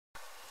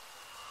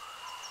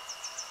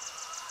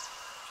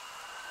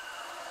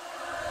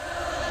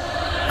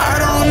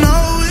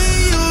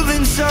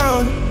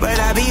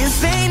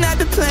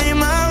to play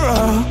my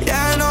role.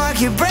 Yeah, I know I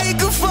can break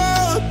or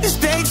fall, just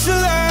stay too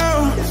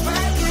low.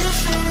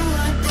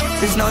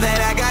 Just know that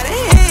I got a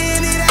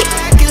hand and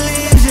I can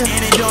lift you,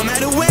 and it don't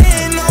matter when